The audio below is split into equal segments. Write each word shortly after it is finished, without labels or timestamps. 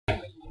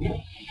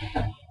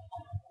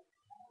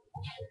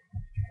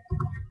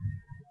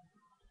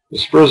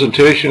This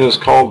presentation is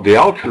called the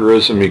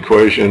altruism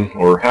equation,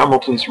 or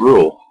Hamilton's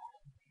rule.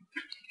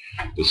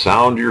 The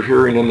sound you're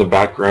hearing in the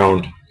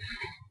background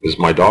is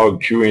my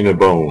dog chewing a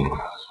bone.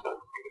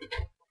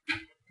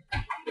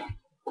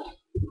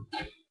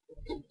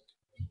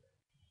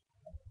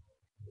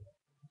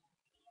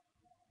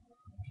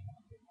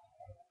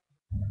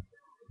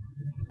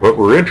 What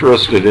we're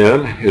interested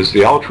in is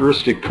the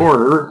altruistic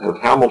corner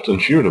of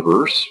Hamilton's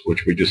universe,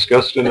 which we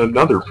discussed in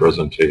another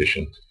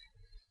presentation.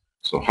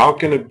 So how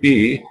can it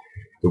be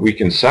that we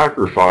can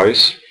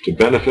sacrifice to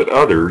benefit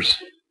others,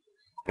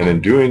 and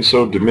in doing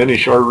so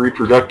diminish our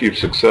reproductive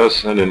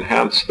success and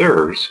enhance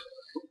theirs?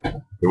 It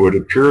would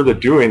appear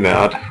that doing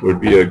that would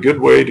be a good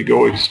way to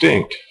go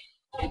extinct.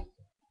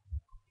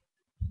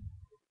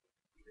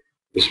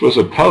 This was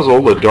a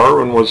puzzle that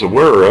Darwin was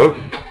aware of.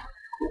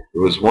 It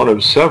was one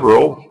of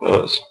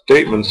several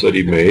statements that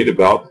he made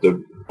about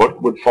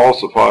what would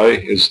falsify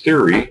his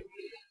theory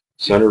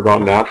centered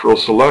on natural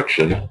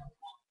selection.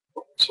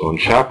 So in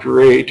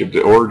Chapter 8 of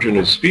The Origin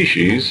of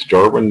Species,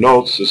 Darwin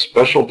notes a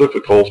special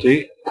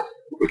difficulty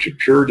which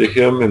appeared to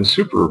him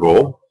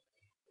insuperable,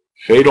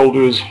 fatal to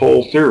his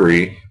whole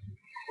theory,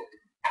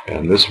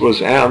 and this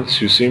was ants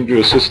who seemed to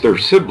assist their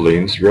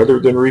siblings rather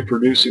than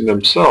reproducing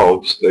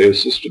themselves. They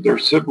assisted their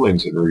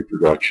siblings in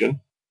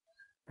reproduction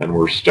and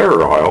were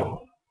sterile.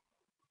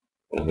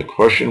 And the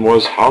question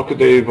was, how could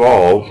they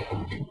evolve?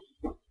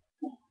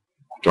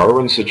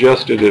 Darwin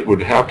suggested it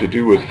would have to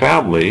do with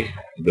family,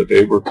 that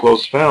they were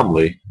close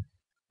family,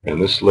 and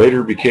this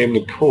later became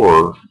the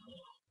core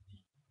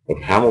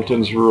of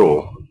Hamilton's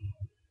rule.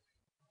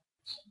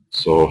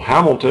 So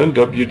Hamilton,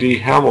 W.D.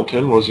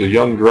 Hamilton, was a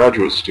young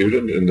graduate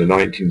student in the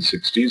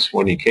 1960s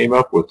when he came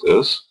up with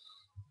this,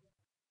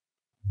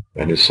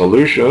 and his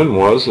solution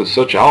was that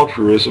such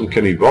altruism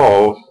can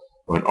evolve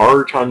when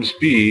R times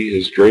B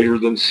is greater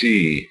than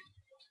C.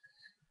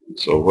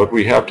 So what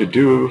we have to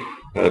do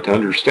to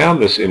understand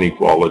this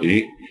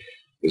inequality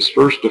is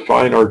first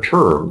define our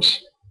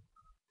terms.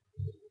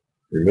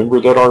 Remember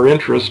that our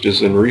interest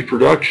is in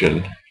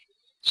reproduction,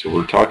 so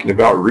we're talking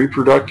about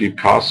reproductive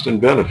costs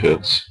and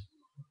benefits.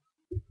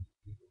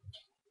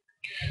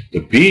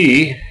 The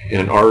B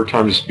in R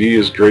times B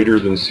is greater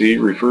than C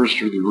refers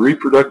to the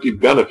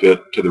reproductive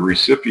benefit to the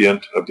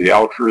recipient of the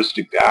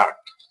altruistic act.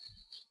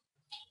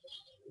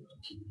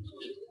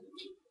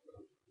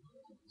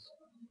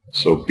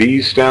 So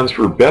B stands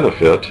for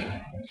benefit,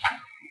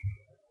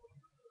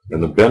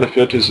 and the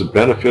benefit is a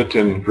benefit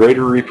in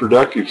greater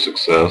reproductive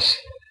success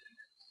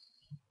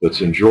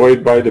that's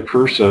enjoyed by the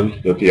person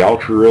that the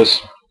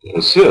altruist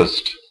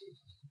assists.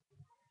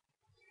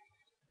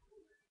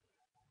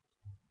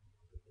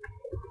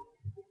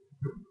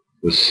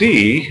 The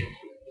C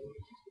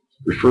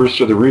refers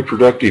to the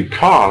reproductive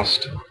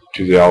cost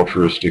to the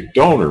altruistic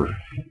donor.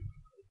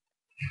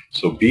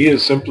 So B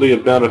is simply a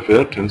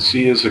benefit and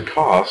C is a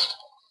cost.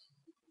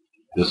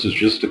 This is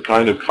just a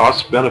kind of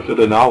cost-benefit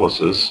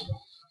analysis.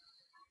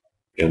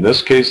 In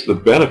this case, the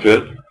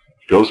benefit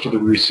goes to the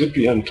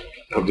recipient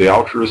of the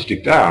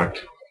altruistic act,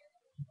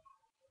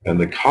 and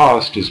the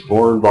cost is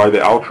borne by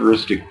the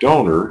altruistic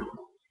donor,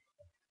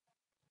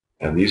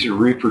 and these are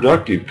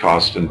reproductive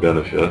costs and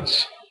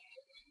benefits.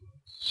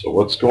 So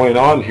what's going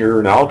on here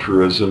in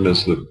altruism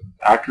is the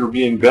actor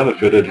being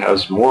benefited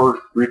has more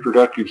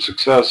reproductive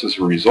success as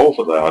a result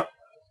of that,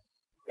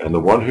 and the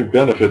one who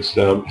benefits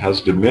them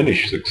has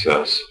diminished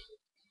success.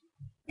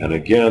 And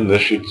again,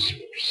 this should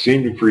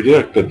seem to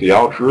predict that the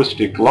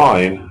altruistic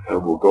line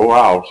will go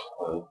out,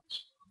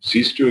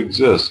 cease to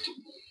exist,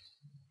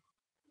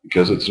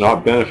 because it's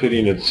not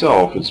benefiting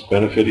itself, it's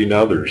benefiting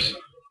others.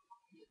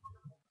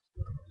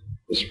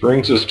 This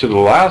brings us to the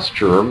last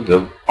term,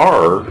 the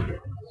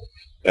R,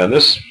 and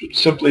this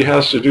simply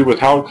has to do with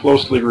how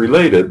closely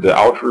related the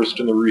altruist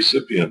and the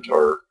recipient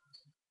are.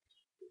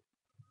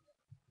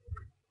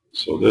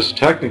 So this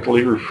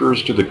technically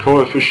refers to the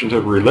coefficient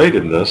of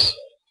relatedness,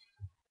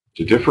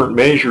 to different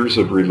measures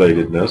of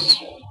relatedness.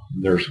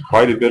 There's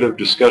quite a bit of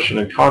discussion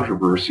and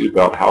controversy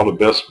about how to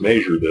best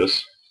measure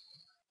this.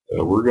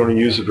 We're going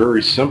to use a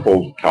very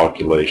simple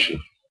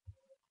calculation.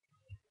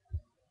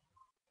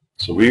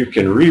 So we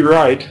can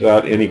rewrite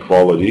that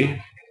inequality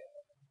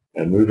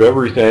and move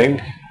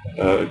everything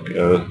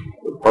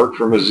apart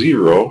from a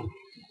zero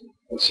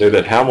and say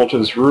that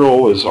Hamilton's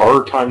rule is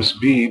R times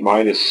B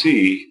minus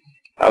C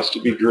has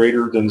to be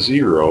greater than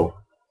 0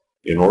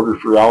 in order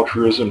for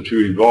altruism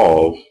to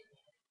evolve.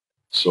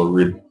 So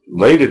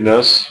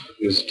relatedness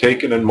is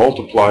taken and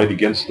multiplied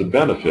against the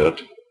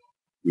benefit.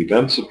 We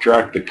then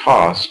subtract the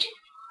cost,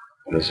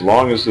 and as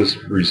long as this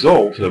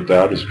result of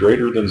that is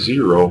greater than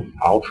 0,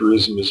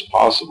 altruism is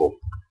possible.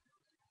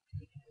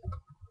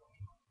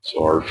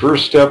 So our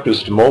first step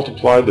is to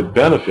multiply the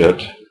benefit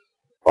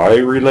by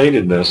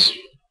relatedness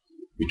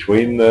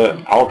between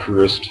the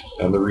altruist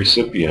and the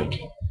recipient.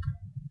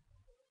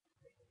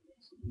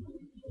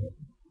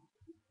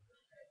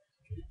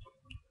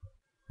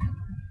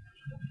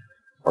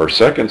 Our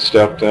second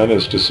step then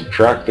is to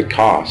subtract the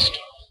cost.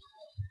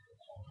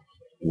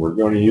 We're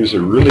going to use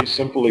a really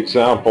simple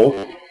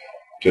example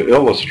to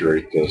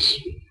illustrate this.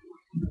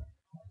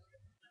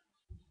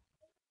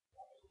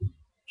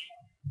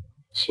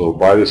 So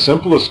by the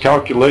simplest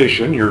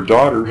calculation, your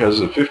daughter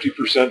has a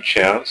 50%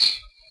 chance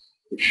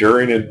of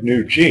sharing a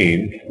new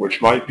gene,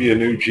 which might be a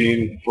new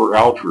gene for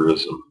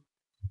altruism.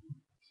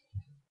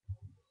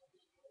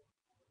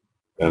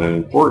 And an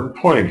important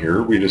point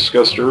here, we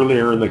discussed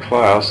earlier in the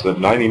class that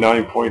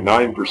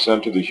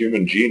 99.9% of the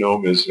human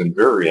genome is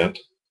invariant.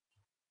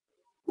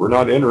 We're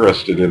not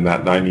interested in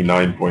that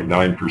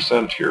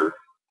 99.9% here.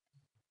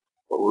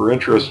 What we're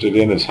interested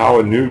in is how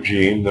a new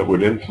gene that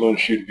would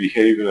influence you to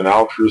behave in an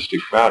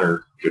altruistic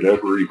manner could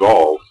ever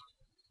evolve.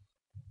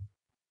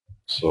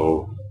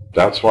 So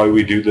that's why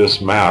we do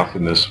this math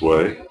in this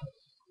way.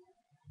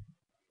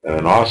 And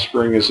an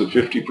offspring is a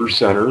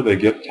 50%er. They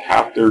get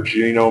half their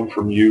genome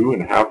from you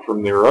and half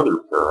from their other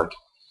parent.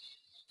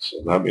 So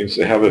that means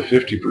they have a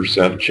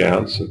 50%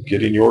 chance of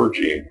getting your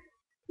gene.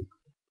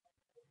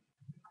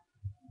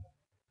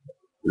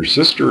 Your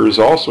sister is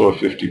also a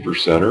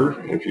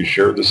 50%er if you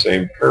share the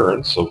same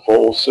parents, so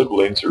full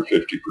siblings are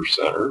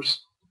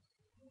 50%ers.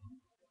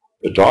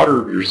 The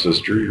daughter of your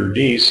sister, your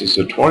niece, is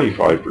a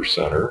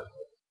 25%er.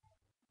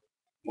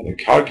 And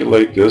to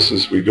calculate this,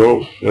 as we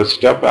go a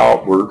step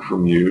outward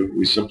from you,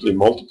 we simply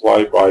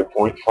multiply by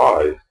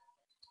 0.5.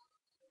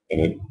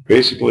 And it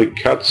basically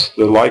cuts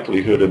the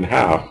likelihood in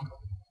half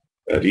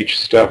at each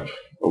step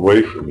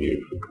away from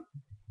you.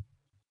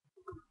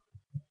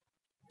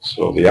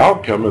 So the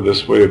outcome of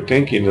this way of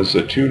thinking is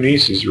that two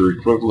nieces are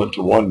equivalent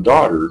to one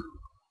daughter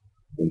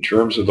in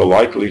terms of the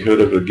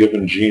likelihood of a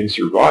given gene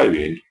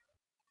surviving,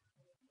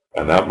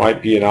 and that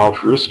might be an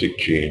altruistic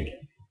gene.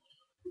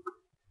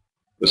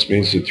 This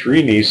means that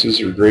three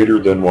nieces are greater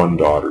than one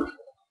daughter.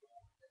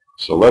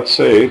 So let's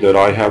say that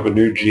I have a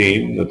new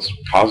gene that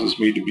causes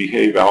me to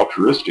behave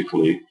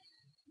altruistically.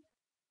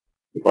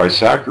 If I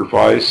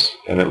sacrifice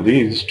and it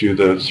leads to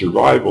the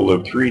survival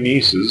of three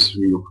nieces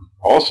who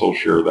also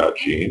share that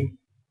gene,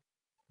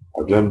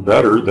 I've done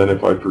better than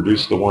if I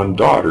produce the one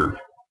daughter,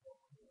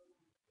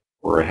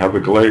 where I have a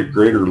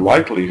greater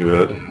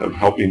likelihood of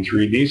helping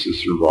three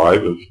nieces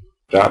survive, of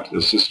that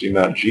assisting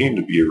that gene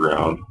to be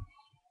around,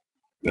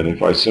 than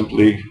if I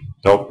simply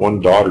help one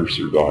daughter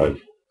survive.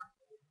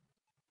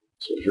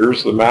 So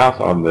here's the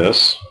math on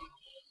this.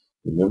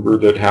 Remember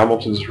that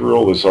Hamilton's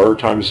rule is R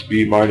times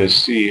B minus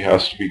C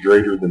has to be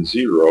greater than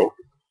 0.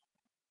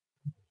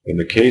 In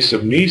the case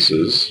of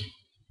nieces,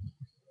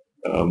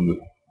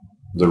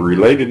 the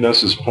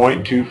relatedness is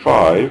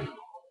 0.25.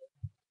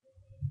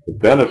 The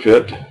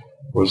benefit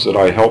was that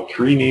I helped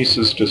three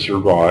nieces to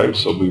survive,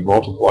 so we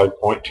multiplied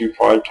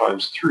 0.25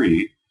 times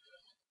 3.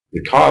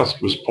 The cost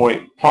was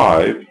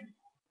 0.5.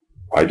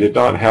 I did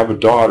not have a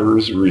daughter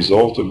as a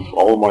result of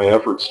all of my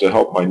efforts to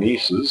help my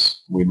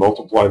nieces. We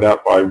multiply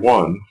that by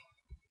 1.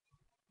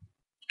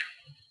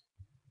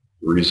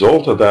 The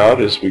result of that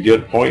is we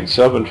get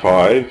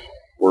 0.75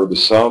 for the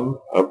sum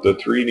of the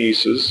three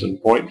nieces and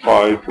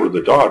 0.5 for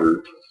the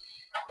daughter.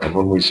 And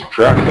when we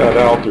subtract that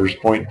out, there's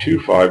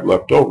 0.25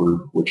 left over,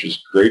 which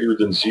is greater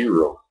than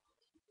 0.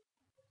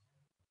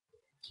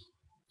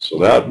 So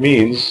that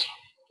means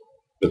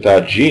that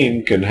that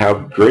gene can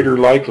have greater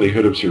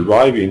likelihood of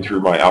surviving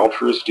through my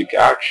altruistic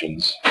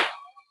actions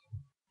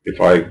if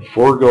I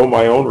forego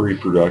my own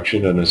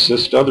reproduction and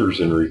assist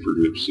others in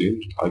reproducing.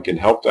 I can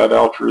help that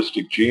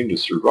altruistic gene to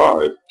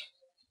survive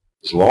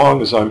as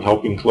long as I'm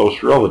helping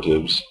close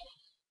relatives,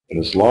 and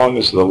as long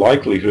as the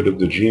likelihood of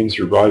the gene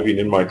surviving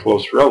in my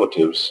close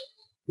relatives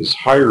is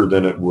higher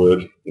than it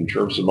would in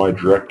terms of my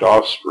direct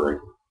offspring.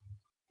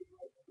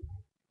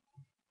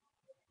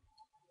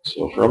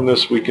 So from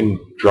this we can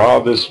draw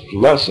this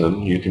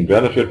lesson. You can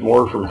benefit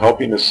more from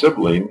helping a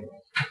sibling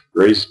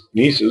raise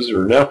nieces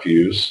or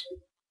nephews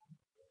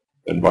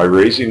than by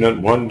raising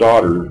one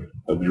daughter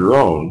of your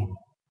own.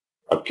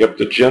 I've kept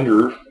the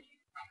gender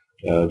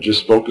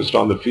just focused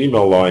on the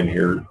female line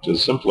here to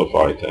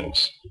simplify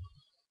things.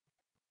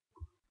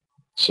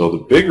 So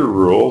the bigger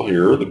rule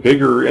here, the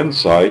bigger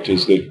insight,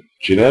 is that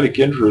genetic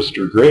interests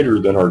are greater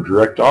than our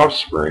direct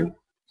offspring.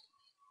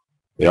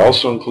 They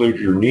also include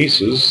your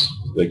nieces.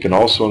 They can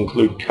also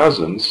include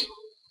cousins.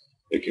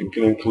 They can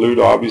include,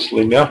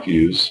 obviously,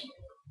 nephews.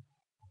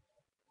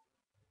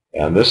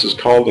 And this is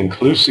called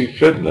inclusive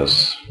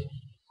fitness.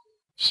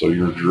 So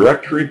your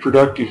direct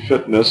reproductive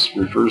fitness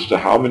refers to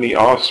how many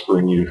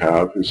offspring you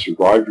have who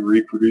survive to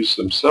reproduce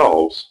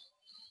themselves.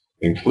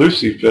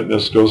 Inclusive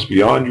fitness goes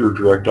beyond your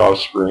direct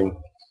offspring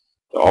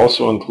to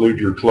also include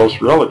your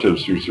close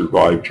relatives who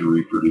survive to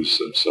reproduce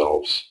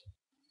themselves.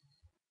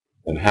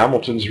 And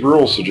Hamilton's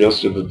rule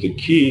suggested that the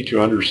key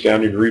to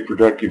understanding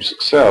reproductive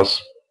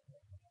success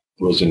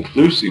was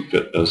inclusive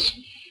fitness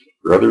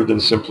rather than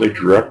simply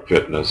direct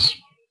fitness.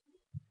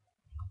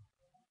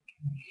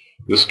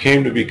 This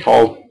came to be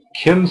called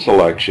kin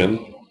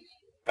selection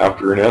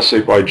after an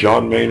essay by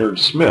John Maynard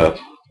Smith,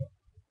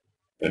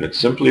 and it's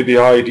simply the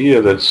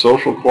idea that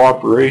social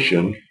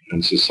cooperation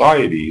and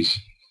societies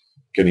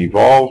can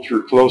evolve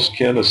through close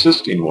kin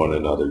assisting one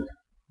another.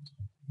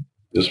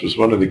 This was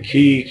one of the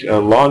key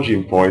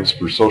launching points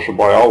for social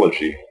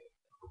biology.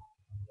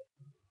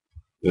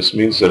 This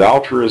means that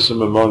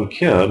altruism among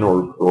kin,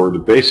 or the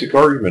basic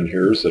argument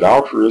here is that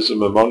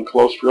altruism among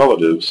close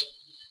relatives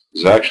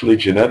is actually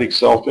genetic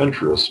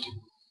self-interest.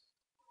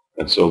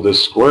 And so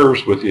this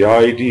squares with the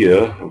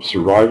idea of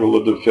survival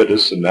of the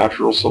fittest and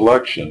natural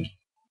selection,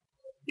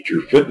 that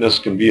your fitness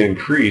can be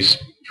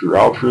increased through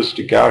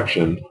altruistic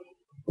action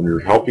when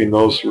you're helping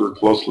those who are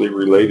closely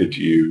related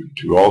to you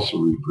to also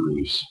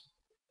reproduce.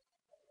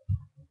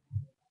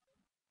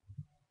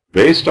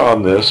 Based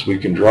on this, we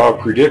can draw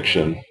a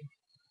prediction,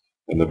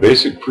 and the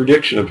basic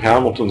prediction of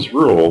Hamilton's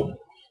rule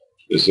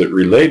is that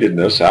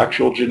relatedness,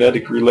 actual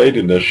genetic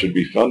relatedness, should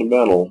be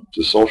fundamental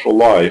to social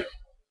life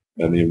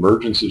and the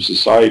emergence of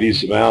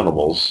societies of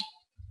animals.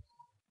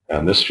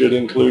 And this should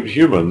include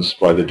humans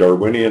by the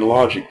Darwinian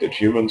logic that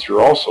humans are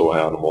also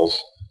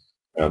animals,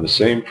 and the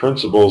same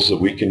principles that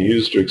we can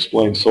use to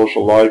explain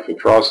social life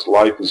across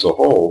life as a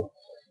whole,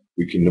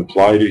 we can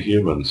apply to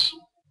humans.